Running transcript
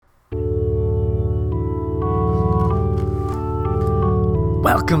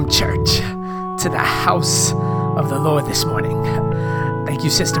Welcome, church, to the house of the Lord this morning. Thank you,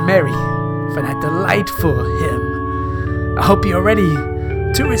 Sister Mary, for that delightful hymn. I hope you're ready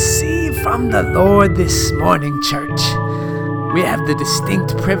to receive from the Lord this morning, church. We have the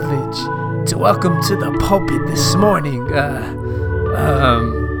distinct privilege to welcome to the pulpit this morning,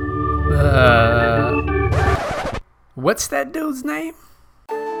 what's that dude's name?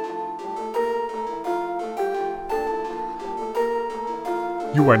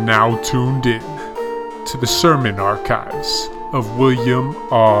 You are now tuned in to the sermon archives of William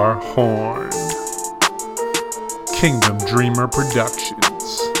R. Horn. Kingdom Dreamer Productions.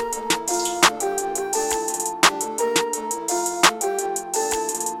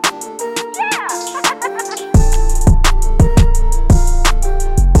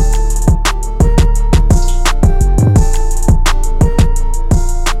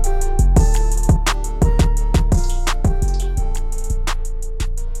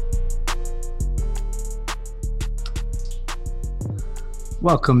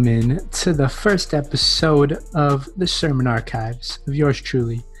 Welcome in to the first episode of the Sermon Archives of yours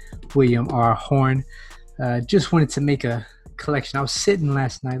truly, William R. Horn. Just wanted to make a collection. I was sitting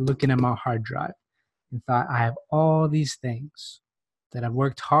last night looking at my hard drive and thought, I have all these things that I've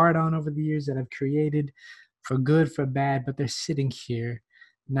worked hard on over the years that I've created for good, for bad, but they're sitting here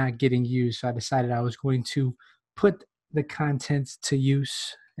not getting used. So I decided I was going to put the content to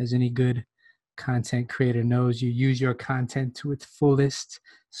use, as any good content creator knows. You use your content to its fullest,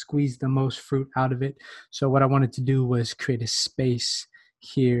 squeeze the most fruit out of it. So what I wanted to do was create a space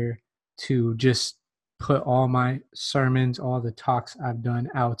here to just put all my sermons, all the talks I've done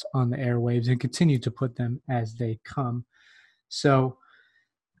out on the airwaves and continue to put them as they come. So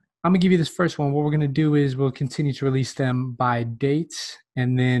I'm gonna give you this first one. What we're gonna do is we'll continue to release them by dates,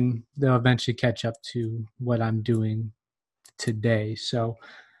 and then they'll eventually catch up to what I'm doing today. So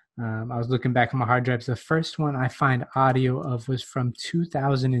I was looking back at my hard drives. The first one I find audio of was from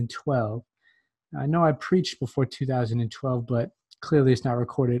 2012. I know I preached before 2012, but clearly it's not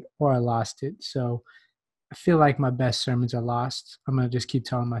recorded or I lost it. So I feel like my best sermons are lost. I'm going to just keep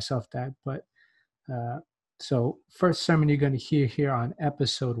telling myself that. But so first sermon you're going to hear here on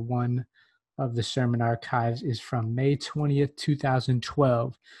episode 1 of the Sermon Archives is from May 20th,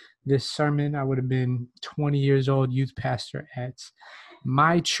 2012. This sermon, I would have been 20 years old, youth pastor at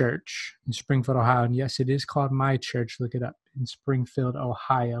my church in Springfield, Ohio. And yes, it is called My Church. Look it up, in Springfield,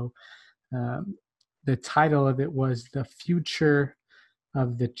 Ohio. The title of it was The Future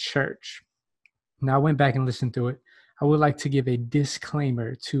of the Church. Now, I went back and listened to it. I would like to give a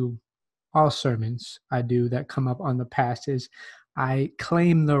disclaimer to all sermons I do that come up on the past is I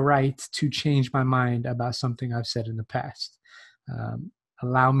claim the right to change my mind about something I've said in the past.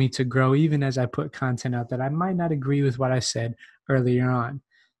 Allow me to grow even as I put content out that I might not agree with what I said earlier on.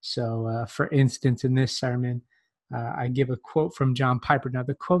 So, for instance, in this sermon, I give a quote from John Piper. Now,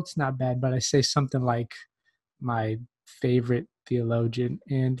 the quote's not bad, but I say something like my favorite theologian.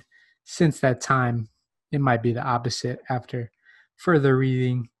 And since that time, it might be the opposite after further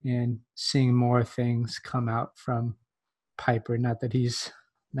reading and seeing more things come out from Piper. Not that he's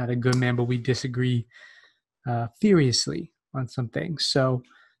not a good man, but we disagree furiously on some things. So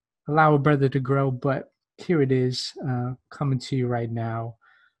allow a brother to grow, but here it is coming to you right now.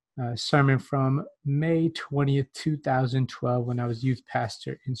 Sermon from May 20th, 2012, when I was youth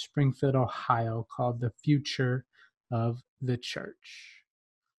pastor in Springfield, Ohio, called The Future of the Church.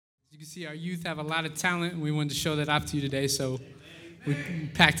 As you can see, our youth have a lot of talent, and we wanted to show that off to you today, so we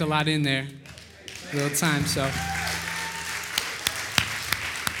packed a lot in there, a little time, so.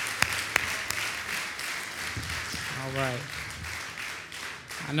 All right.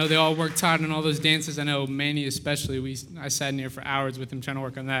 I know they all worked hard on all those dances. I know Manny especially. I sat in here for hours with him trying to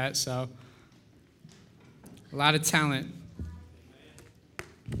work on that. So a lot of talent.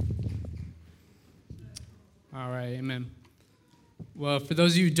 All right, amen. Well, for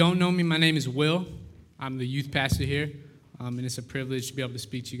those of you who don't know me, my name is Will. I'm the youth pastor here, and it's a privilege to be able to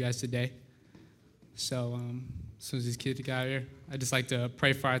speak to you guys today. So as soon as these kids get out here, I'd just like to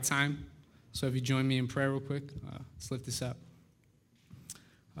pray for our time. So if you join me in prayer real quick, let's lift this up.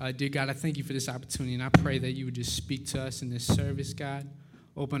 Dear God, I thank you for this opportunity, and I pray that you would just speak to us in this service, God.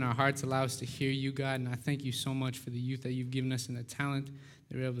 Open our hearts, allow us to hear you, God, and I thank you so much for the youth that you've given us and the talent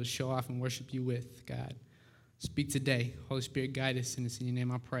that we're able to show off and worship you with, God. Speak today. Holy Spirit, guide us, and it's in your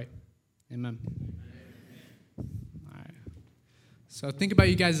name I pray. Amen. All right. So think about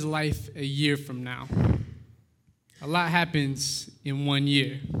you guys' life a year from now. A lot happens in 1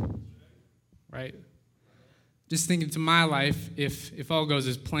 year, right? Just thinking to my life, if all goes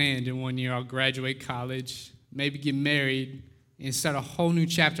as planned in 1 year, I'll graduate college, maybe get married and start a whole new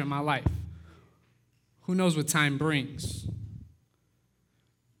chapter in my life. Who knows what time brings?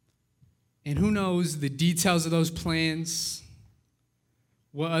 And who knows the details of those plans,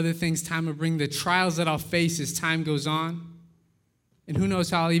 what other things time will bring, the trials that I'll face as time goes on, and who knows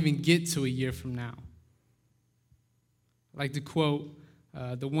how I'll even get to a year from now. I like to quote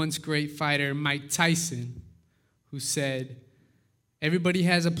the once great fighter Mike Tyson, who said, "Everybody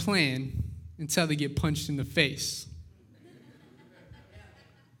has a plan until they get punched in the face."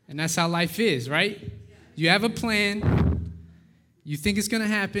 And that's how life is, right? You have a plan, you think it's going to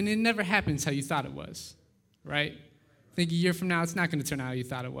happen, it never happens how you thought it was, right? Think a year from now, it's not going to turn out how you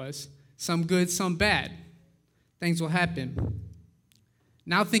thought it was. Some good, some bad. Things will happen.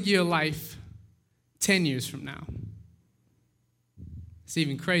 Now think of your life 10 years from now. It's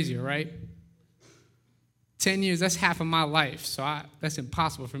even crazier, right? 10 years, that's half of my life, so that's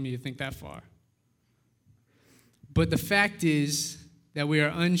impossible for me to think that far. But the fact is that we are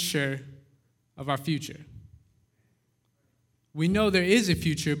unsure of our future. We know there is a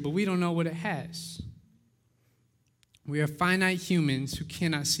future, but we don't know what it has. We are finite humans who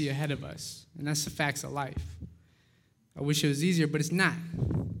cannot see ahead of us, and that's the facts of life. I wish it was easier, but it's not.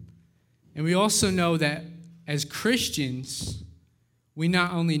 And we also know that as Christians, we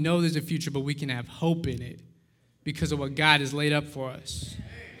not only know there's a future, but we can have hope in it because of what God has laid up for us.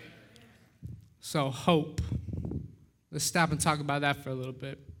 So hope. Let's stop and talk about that for a little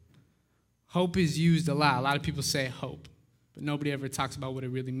bit. Hope is used a lot. A lot of people say hope, but nobody ever talks about what it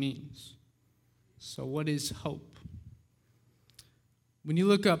really means. So what is hope? When you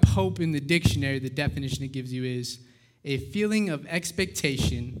look up hope in the dictionary, the definition it gives you is a feeling of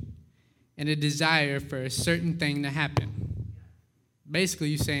expectation and a desire for a certain thing to happen. Basically,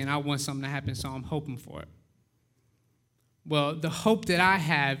 you're saying, I want something to happen, so I'm hoping for it. Well, the hope that I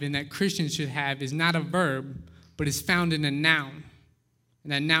have and that Christians should have is not a verb, but it's found in a noun.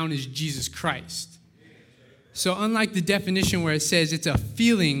 And that noun is Jesus Christ. So unlike the definition where it says it's a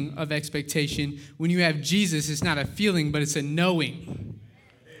feeling of expectation, when you have Jesus, it's not a feeling, but it's a knowing.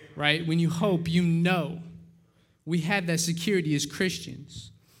 Right? When you hope, you know. We have that security as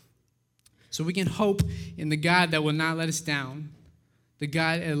Christians. So we can hope in the God that will not let us down, the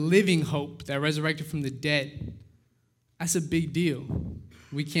God, a living hope that resurrected from the dead. That's a big deal.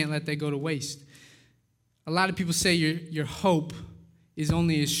 We can't let that go to waste. A lot of people say your hope is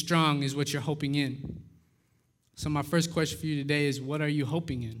only as strong as what you're hoping in. So my first question for you today is, what are you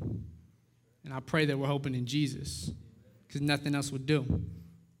hoping in? And I pray that we're hoping in Jesus, because nothing else would do.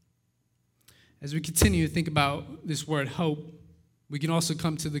 As we continue to think about this word hope, we can also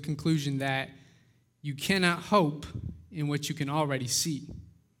come to the conclusion that you cannot hope in what you can already see.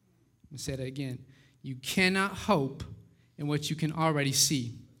 Let me say that again. You cannot hope in what you can already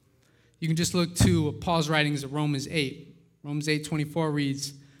see. You can just look to Paul's writings of Romans 8. Romans 8:24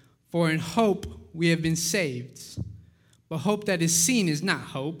 reads, "For in hope we have been saved. But hope that is seen is not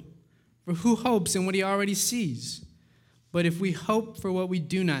hope. For who hopes in what he already sees? But if we hope for what we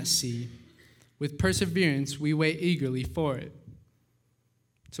do not see, with perseverance we wait eagerly for it."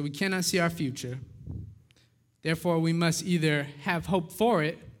 So we cannot see our future. Therefore, we must either have hope for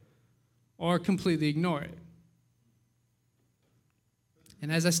it or completely ignore it.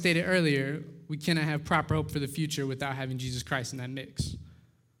 And as I stated earlier, we cannot have proper hope for the future without having Jesus Christ in that mix.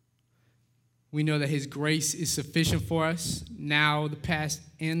 We know that his grace is sufficient for us now, the past,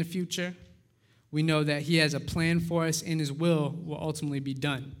 and the future. We know that he has a plan for us and his will ultimately be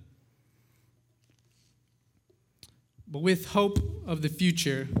done. But with hope of the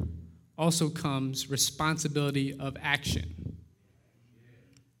future also comes responsibility of action.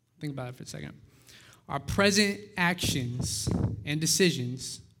 Think about it for a second. Our present actions and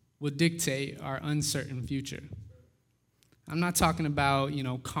decisions will dictate our uncertain future. I'm not talking about,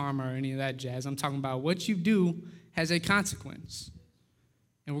 karma or any of that jazz. I'm talking about what you do has a consequence.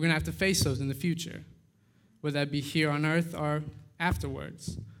 And we're going to have to face those in the future, whether that be here on earth or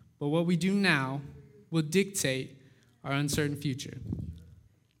afterwards. But what we do now will dictate our uncertain future.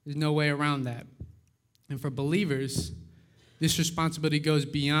 There's no way around that. And for believers, this responsibility goes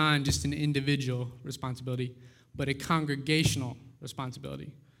beyond just an individual responsibility, but a congregational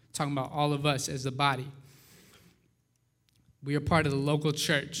responsibility. Talking about all of us as the body. We are part of the local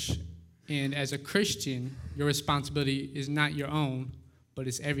church, and as a Christian, your responsibility is not your own, but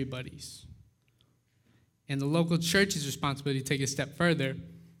it's everybody's. And the local church's responsibility, to take a step further,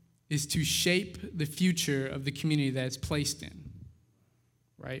 is to shape the future of the community that it's placed in,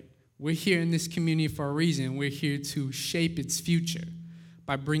 right? We're here in this community for a reason. We're here to shape its future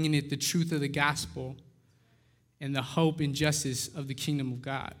by bringing it the truth of the gospel and the hope and justice of the kingdom of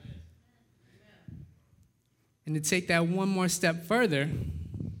God. And to take that one more step further,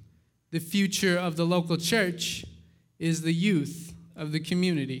 the future of the local church is the youth of the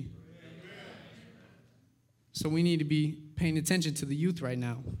community. So we need to be paying attention to the youth right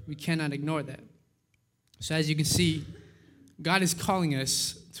now. We cannot ignore that. So as you can see, God is calling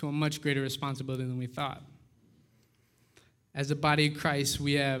us to a much greater responsibility than we thought. As a body of Christ,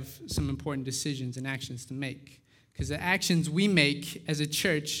 we have some important decisions and actions to make. Because the actions we make as a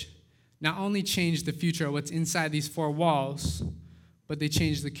church not only change the future of what's inside these four walls, but they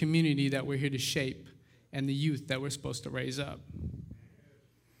change the community that we're here to shape and the youth that we're supposed to raise up.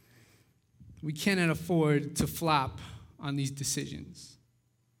 We cannot afford to flop on these decisions.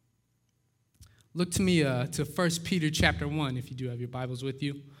 Look to me to 1 Peter chapter 1, if you do have your Bibles with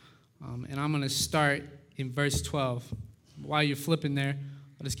you. And I'm going to start in verse 12. While you're flipping there,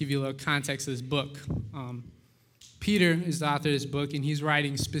 I'll just give you a little context of this book. Peter is the author of this book, and he's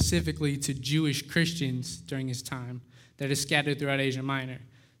writing specifically to Jewish Christians during his time that are scattered throughout Asia Minor.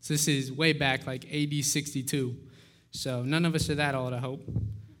 So this is way back, like AD 62. So none of us are that old, I hope.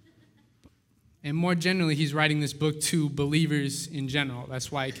 And more generally, he's writing this book to believers in general.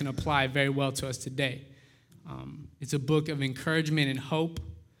 That's why it can apply very well to us today. It's a book of encouragement and hope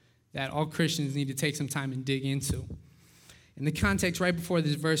that all Christians need to take some time and dig into. In the context right before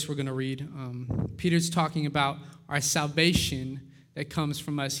this verse we're going to read, Peter's talking about our salvation that comes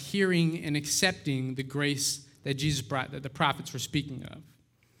from us hearing and accepting the grace that Jesus brought, that the prophets were speaking of.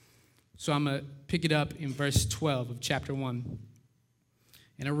 So I'm going to pick it up in verse 12 of chapter 1.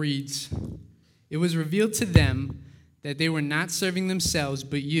 And it reads, "It was revealed to them that they were not serving themselves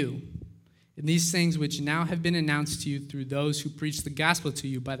but you, and these things which now have been announced to you through those who preach the gospel to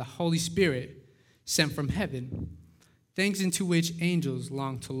you by the Holy Spirit sent from heaven, things into which angels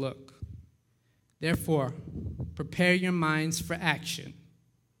long to look. Therefore, prepare your minds for action.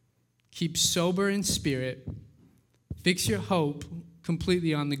 Keep sober in spirit. Fix your hope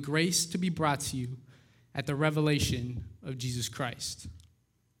completely on the grace to be brought to you at the revelation of Jesus Christ."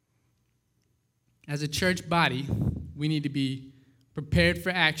 As a church body, we need to be prepared for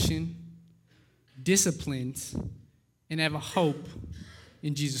action, disciplined, and have a hope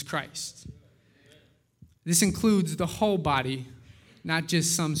in Jesus Christ. This includes the whole body, not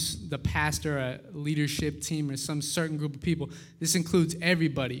just the pastor, a leadership team, or some certain group of people. This includes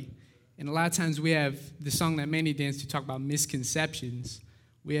everybody. And a lot of times we have the song that Mandy danced to talk about misconceptions.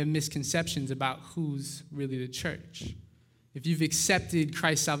 We have misconceptions about who's really the church. If you've accepted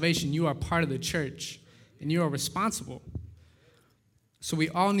Christ's salvation, you are part of the church, and you are responsible. So we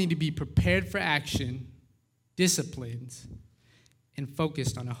all need to be prepared for action, disciplined, and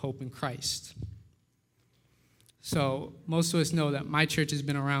focused on a hope in Christ. So most of us know that my church has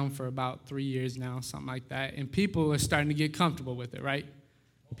been around for about 3 years now, something like that, and people are starting to get comfortable with it, right?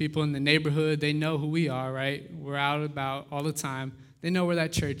 People in the neighborhood, they know who we are, right? We're out about all the time. They know where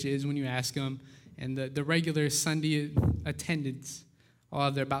that church is when you ask them. And the regular Sunday attendants all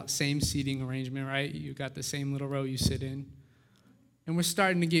have their about same seating arrangement, right? You got the same little row you sit in. And we're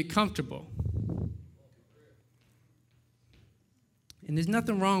starting to get comfortable. And there's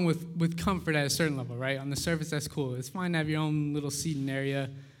nothing wrong with comfort at a certain level, right? On the surface, that's cool. It's fine to have your own little seating area,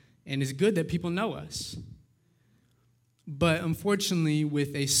 and it's good that people know us. But unfortunately,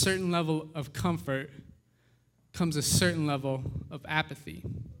 with a certain level of comfort comes a certain level of apathy.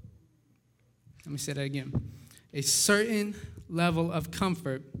 Let me say that again. A certain level of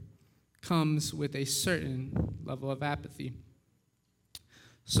comfort comes with a certain level of apathy.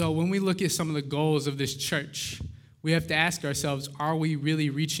 So when we look at some of the goals of this church, we have to ask ourselves, are we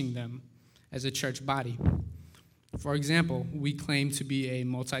really reaching them as a church body? For example, we claim to be a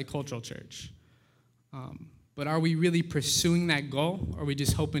multicultural church. But are we really pursuing that goal, or are we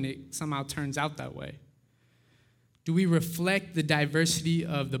just hoping it somehow turns out that way? Do we reflect the diversity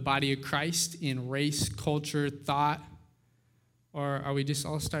of the body of Christ in race, culture, thought, or are we just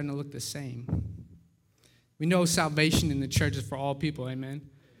all starting to look the same? We know salvation in the church is for all people, amen?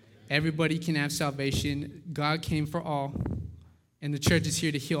 Everybody can have salvation. God came for all, and the church is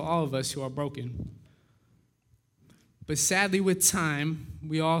here to heal all of us who are broken. But sadly, with time,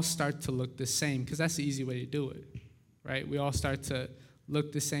 we all start to look the same, because that's the easy way to do it, right? We all start to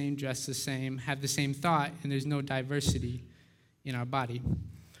look the same, dress the same, have the same thought, and there's no diversity in our body.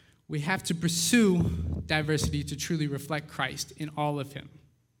 We have to pursue diversity to truly reflect Christ in all of him.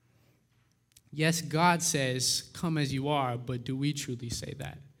 Yes, God says, come as you are, but do we truly say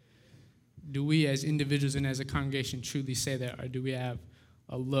that? Do we as individuals and as a congregation truly say that, or do we have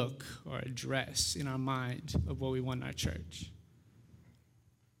a look or a dress in our mind of what we want in our church?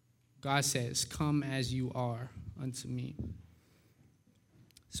 God says, come as you are unto me.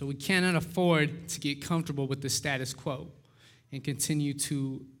 So we cannot afford to get comfortable with the status quo and continue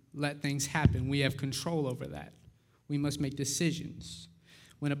to let things happen. We have control over that. We must make decisions.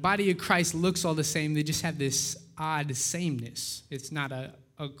 When a body of Christ looks all the same, they just have this odd sameness. It's not a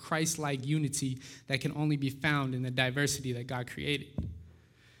Christ-like unity that can only be found in the diversity that God created.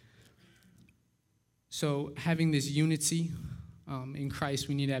 So having this unity in Christ,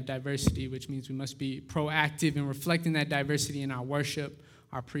 we need to have diversity, which means we must be proactive in reflecting that diversity in our worship,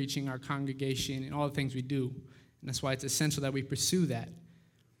 our preaching, our congregation, and all the things we do. And that's why it's essential that we pursue that.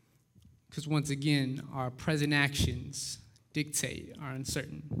 Because once again, our present actions dictate our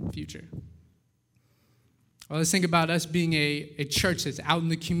uncertain future. Well, let's think about us being a church that's out in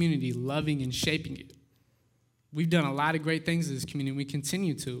the community, loving and shaping it. We've done a lot of great things in this community. We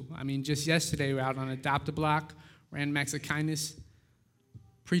continue to. I mean, just yesterday, we were out on Adopt-A-Block, ran Max of Kindness,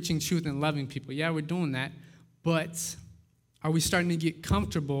 preaching truth and loving people. Yeah, we're doing that. But are we starting to get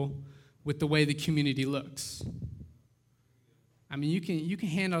comfortable with the way the community looks? I mean, you can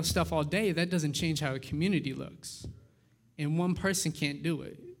handle stuff all day. That doesn't change how a community looks. And one person can't do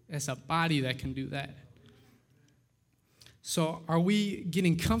it. It's a body that can do that. So are we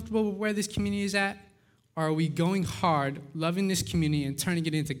getting comfortable with where this community is at? Or are we going hard, loving this community, and turning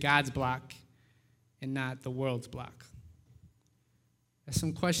it into God's block and not the world's block? That's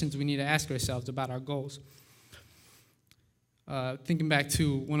some questions we need to ask ourselves about our goals. Thinking back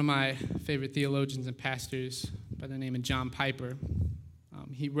to one of my favorite theologians and pastors by the name of John Piper,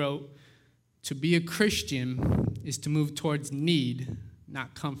 he wrote, "To be a Christian is to move towards need,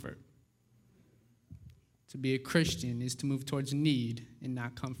 not comfort." To be a Christian is to move towards need and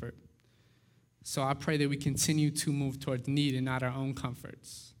not comfort. So I pray that we continue to move towards need and not our own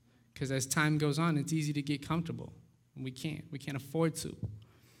comforts. Because as time goes on, it's easy to get comfortable. And we can't. We can't afford to.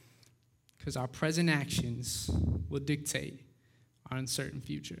 Because our present actions will dictate our uncertain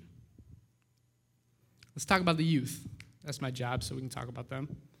future. Let's talk about the youth. That's my job, so we can talk about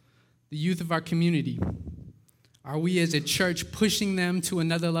them. The youth of our community. Are we as a church pushing them to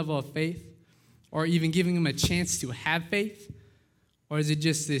another level of faith? Or even giving them a chance to have faith? Or is it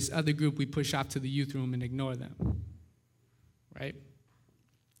just this other group we push off to the youth room and ignore them? Right?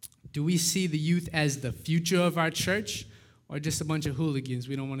 Do we see the youth as the future of our church, or just a bunch of hooligans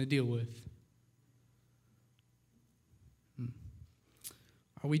we don't want to deal with?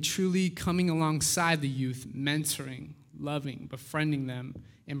 Are we truly coming alongside the youth, mentoring, loving, befriending them,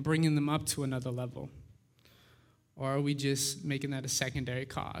 and bringing them up to another level? Or are we just making that a secondary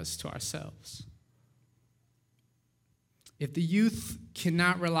cause to ourselves? If the youth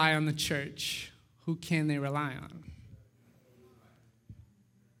cannot rely on the church, who can they rely on?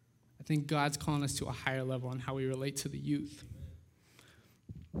 I think God's calling us to a higher level on how we relate to the youth.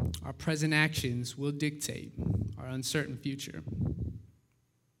 Our present actions will dictate our uncertain future.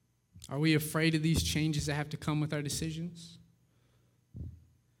 Are we afraid of these changes that have to come with our decisions?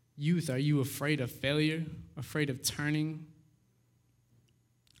 Youth, are you afraid of failure? Afraid of turning?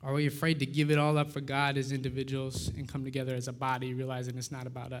 Are we afraid to give it all up for God as individuals and come together as a body, realizing it's not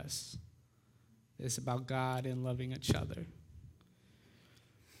about us? It's about God and loving each other.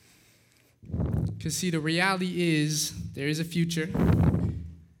 Because, see, the reality is there is a future,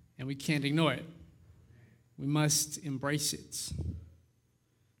 and we can't ignore it. We must embrace it.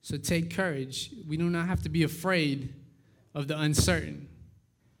 So take courage. We do not have to be afraid of the uncertain.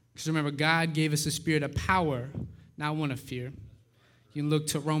 Because remember, God gave us a spirit of power, not one of fear. You can look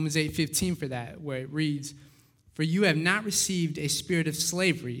to Romans 8:15 for that, where it reads, "For you have not received a spirit of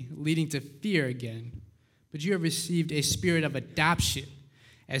slavery, leading to fear again, but you have received a spirit of adoption,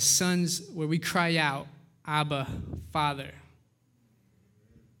 as sons, where we cry out, Abba, Father."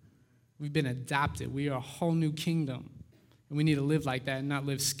 We've been adopted. We are a whole new kingdom. And we need to live like that and not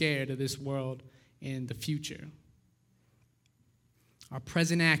live scared of this world and the future. Our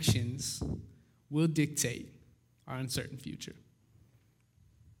present actions will dictate our uncertain future.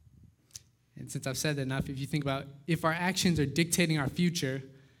 And since I've said that enough, if you think about if our actions are dictating our future,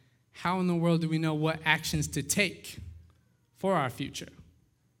 how in the world do we know what actions to take for our future?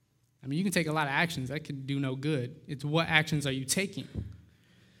 I mean, you can take a lot of actions. That could do no good. It's what actions are you taking?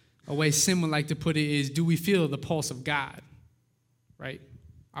 A way Sim would like to put it is, do we feel the pulse of God? Right?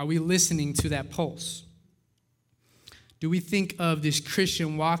 Are we listening to that pulse? Do we think of this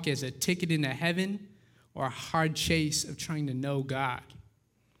Christian walk as a ticket into heaven or a hard chase of trying to know God?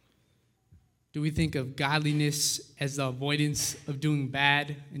 Do we think of godliness as the avoidance of doing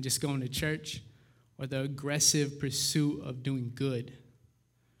bad and just going to church, or the aggressive pursuit of doing good?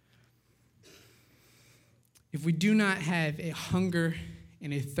 If we do not have a hunger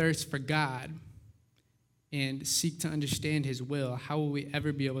and a thirst for God, and seek to understand his will, how will we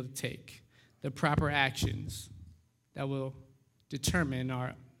ever be able to take the proper actions that will determine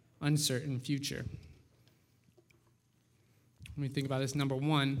our uncertain future? When we think about this, number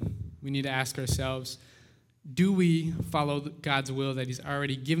one, we need to ask ourselves, do we follow God's will that he's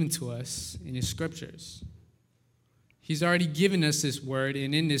already given to us in his scriptures? He's already given us this word,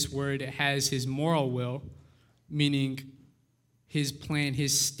 and in this word it has his moral will, meaning his plan,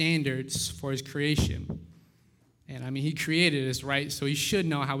 his standards for his creation. And I mean, he created us, right? So he should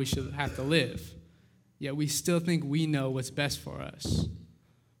know how we should have to live. Yet we still think we know what's best for us,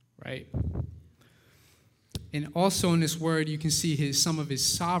 right? And also in this word, you can see some of his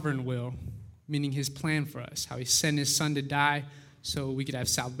sovereign will, meaning his plan for us, how he sent his son to die so we could have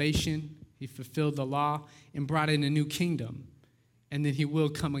salvation. He fulfilled the law and brought in a new kingdom. And then he will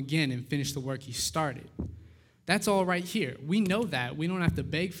come again and finish the work he started. That's all right here. We know that. We don't have to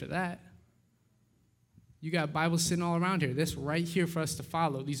beg for that. You got Bibles sitting all around here. That's right here for us to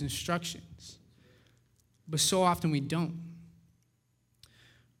follow, these instructions. But so often we don't.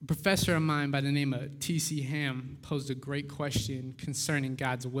 A professor of mine by the name of T.C. Ham posed a great question concerning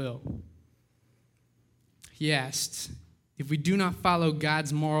God's will. He asked, if we do not follow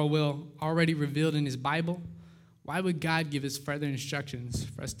God's moral will already revealed in his Bible, why would God give us further instructions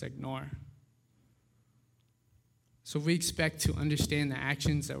for us to ignore? So if we expect to understand the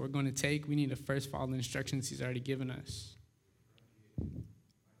actions that we're going to take, we need to first follow the instructions he's already given us.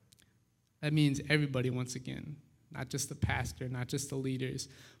 That means everybody, once again, not just the pastor, not just the leaders,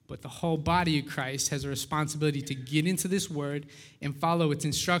 but the whole body of Christ has a responsibility to get into this word and follow its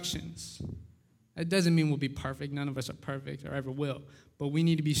instructions. That doesn't mean we'll be perfect. None of us are perfect or ever will. But we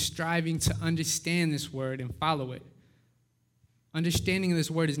need to be striving to understand this word and follow it. Understanding of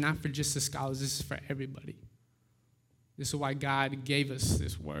this word is not for just the scholars. This is for everybody. This is why God gave us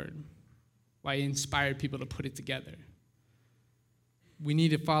this word, why he inspired people to put it together. We need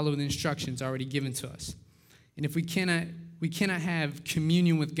to follow the instructions already given to us. And if we cannot have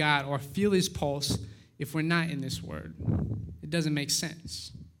communion with God or feel his pulse if we're not in this word. It doesn't make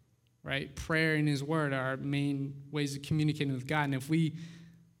sense, right? Prayer and his word are our main ways of communicating with God. And if we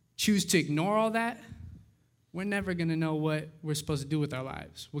choose to ignore all that, we're never going to know what we're supposed to do with our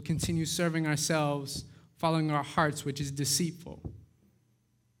lives. We'll continue serving ourselves, following our hearts, which is deceitful.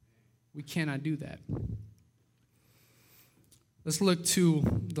 We cannot do that. Let's look to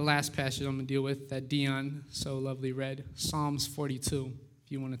the last passage I'm going to deal with that Dion so lovely read, Psalms 42,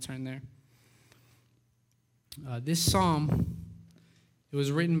 if you want to turn there. This psalm, it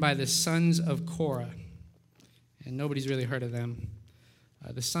was written by the sons of Korah, and nobody's really heard of them.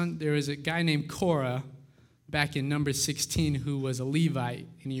 There was a guy named Korah back in Numbers 16 who was a Levite,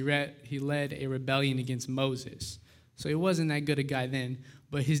 and he led a rebellion against Moses. So he wasn't that good a guy then,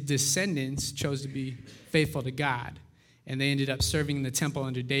 but his descendants chose to be faithful to God. And they ended up serving in the temple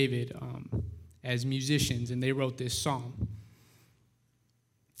under David as musicians, and they wrote this psalm.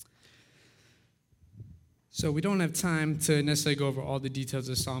 So we don't have time to necessarily go over all the details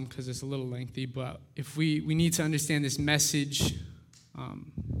of the psalm because it's a little lengthy, but if we need to understand this message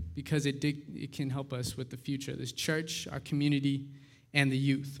because it can help us with the future of this church, our community, and the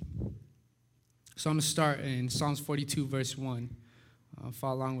youth. So I'm going to start in Psalms 42, verse 1.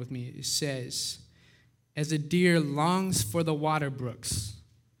 Follow along with me. It says, as a deer longs for the water brooks,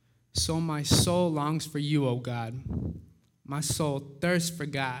 so my soul longs for you, O God. My soul thirsts for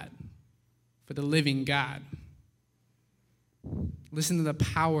God, for the living God. Listen to the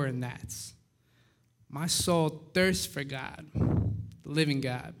power in that. My soul thirsts for God, the living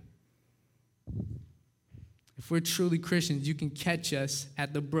God. If we're truly Christians, you can catch us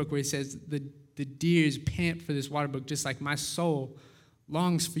at the brook where it says the deers pant for this water brook, just like my soul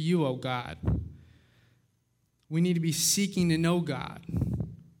longs for you, O God. We need to be seeking to know God.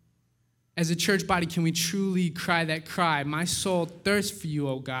 As a church body, can we truly cry that cry? My soul thirsts for you,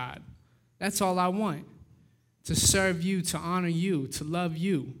 O God. That's all I want. To serve you, to honor you, to love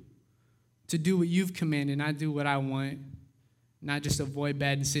you, to do what you've commanded, not do what I want, not just avoid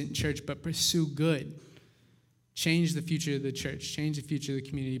bad and sit in church, but pursue good. Change the future of the church, change the future of the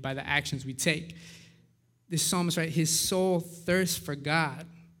community by the actions we take. This psalmist, right, his soul thirsts for God.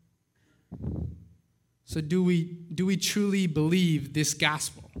 So do we truly believe this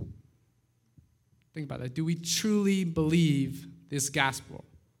gospel? Think about that. Do we truly believe this gospel?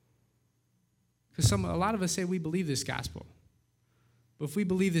 Because a lot of us say we believe this gospel. But if we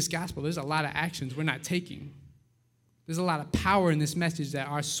believe this gospel, there's a lot of actions we're not taking. There's a lot of power in this message that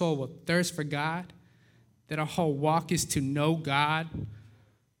our soul will thirst for God, that our whole walk is to know God,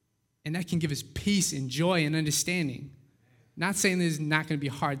 and that can give us peace and joy and understanding. Not saying there's not going to be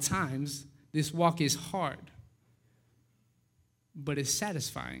hard times. This walk is hard, but it's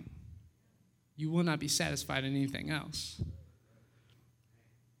satisfying. You will not be satisfied in anything else.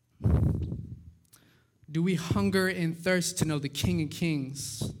 Do we hunger and thirst to know the King of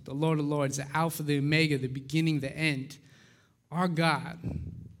Kings, the Lord of Lords, the Alpha, the Omega, the beginning, the end, our God?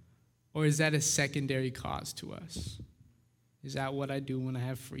 Or is that a secondary cause to us? Is that what I do when I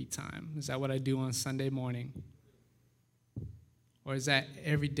have free time? Is that what I do on Sunday morning? Or is that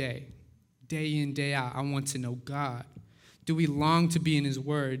every day, day in, day out, I want to know God? Do we long to be in his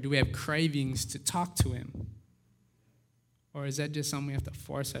word? Do we have cravings to talk to him? Or is that just something we have to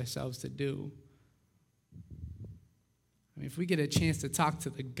force ourselves to do? I mean, if we get a chance to talk to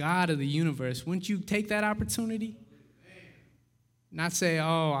the God of the universe, wouldn't you take that opportunity? Not say,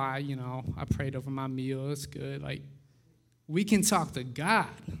 oh, I prayed over my meal, it's good. Like, we can talk to God.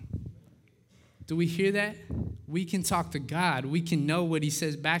 Do we hear that? We can talk to God. We can know what he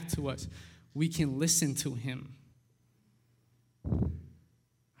says back to us. We can listen to him.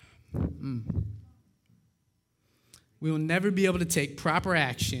 We will never be able to take proper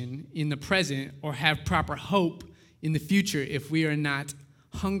action in the present or have proper hope in the future if we are not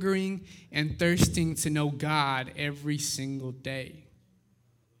hungering and thirsting to know God every single day.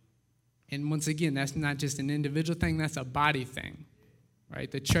 And once again, that's not just an individual thing, that's a body thing,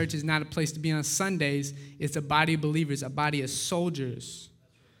 right? The church is not a place to be on Sundays. It's a body of believers, a body of soldiers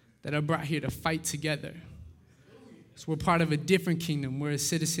that are brought here to fight together. So we're part of a different kingdom. We're a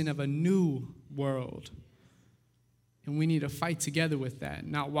citizen of a new world. And we need to fight together with that,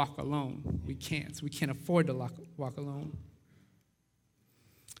 not walk alone. We can't. We can't afford to walk alone.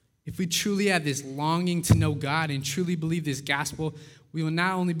 If we truly have this longing to know God and truly believe this gospel, we will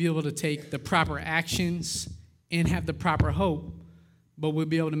not only be able to take the proper actions and have the proper hope, but we'll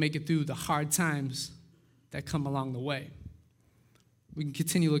be able to make it through the hard times that come along the way. We can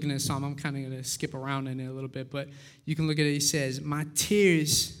continue looking at the psalm. I'm kind of going to skip around in it a little bit, but you can look at it. He says, my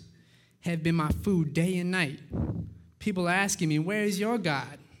tears have been my food day and night. People are asking me, where is your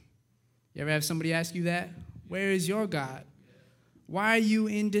God? You ever have somebody ask you that? Where is your God? Why are you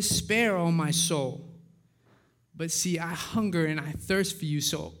in despair, O my soul? But see, I hunger and I thirst for you,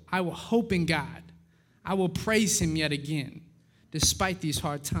 so I will hope in God. I will praise him yet again, despite these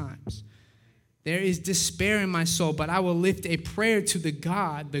hard times. There is despair in my soul, but I will lift a prayer to the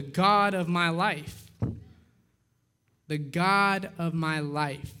God of my life. The God of my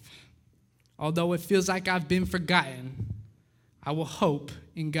life. Although it feels like I've been forgotten, I will hope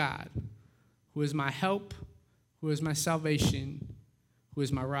in God, who is my help, who is my salvation, who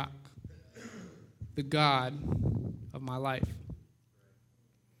is my rock. The God of my life.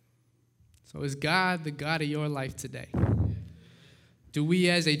 So is God the God of your life today? Do we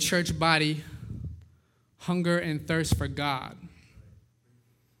as a church body hunger and thirst for God?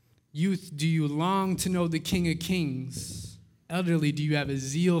 Youth, do you long to know the King of Kings? Elderly, do you have a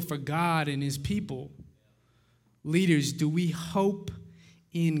zeal for God and his people? Leaders, do we hope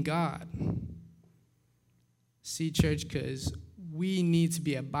in God? See, church, because we need to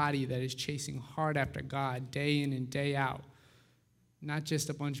be a body that is chasing hard after God day in and day out, not just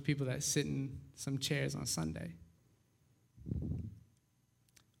a bunch of people that sit in some chairs on Sunday.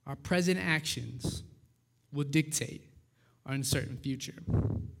 Our present actions will dictate our uncertain future.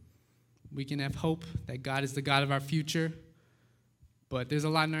 We can have hope that God is the God of our future, but there's a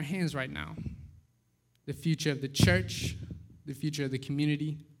lot in our hands right now. The future of the church, the future of the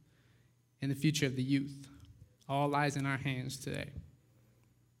community, and the future of the youth all lies in our hands today.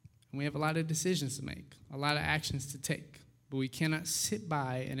 And we have a lot of decisions to make, a lot of actions to take, but we cannot sit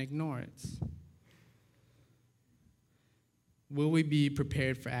by and ignore it. Will we be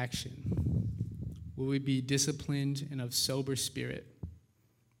prepared for action? Will we be disciplined and of sober spirit?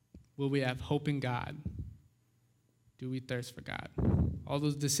 Will we have hope in God? Do we thirst for God? All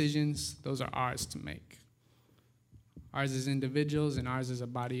those decisions, those are ours to make. Ours as individuals and ours as a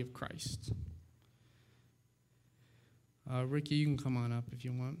body of Christ. Ricky, you can come on up if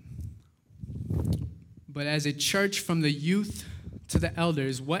you want. But as a church, from the youth to the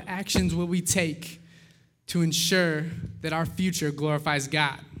elders, what actions will we take to ensure that our future glorifies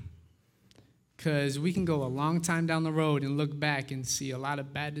God? Because we can go a long time down the road and look back and see a lot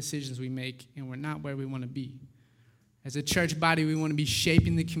of bad decisions we make, and we're not where we want to be. As a church body, we want to be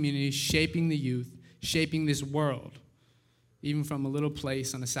shaping the community, shaping the youth, shaping this world, even from a little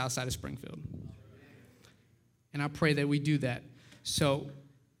place on the south side of Springfield. And I pray that we do that. So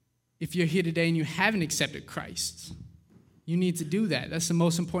if you're here today and you haven't accepted Christ, you need to do that. That's the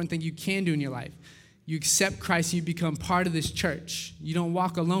most important thing you can do in your life. You accept Christ and you become part of this church. You don't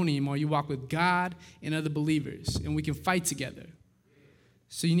walk alone anymore. You walk with God and other believers, and we can fight together.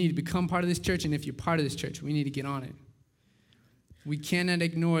 So you need to become part of this church, and if you're part of this church, we need to get on it. We cannot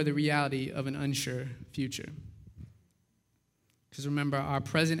ignore the reality of an unsure future. Because remember, our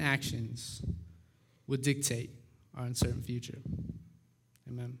present actions will dictate our uncertain future.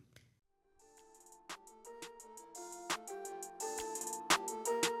 Amen.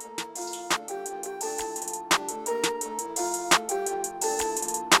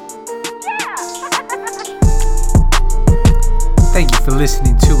 Thank you for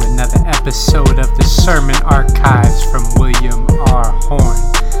listening to another episode of the Sermon Archives from William R. Horn.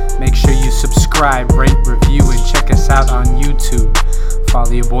 Make sure you subscribe, rate, review, and check us out on YouTube.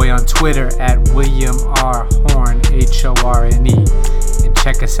 Follow your boy on Twitter at William R. Horn, Horne, and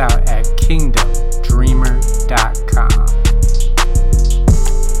check us out at kingdomdreamer.com.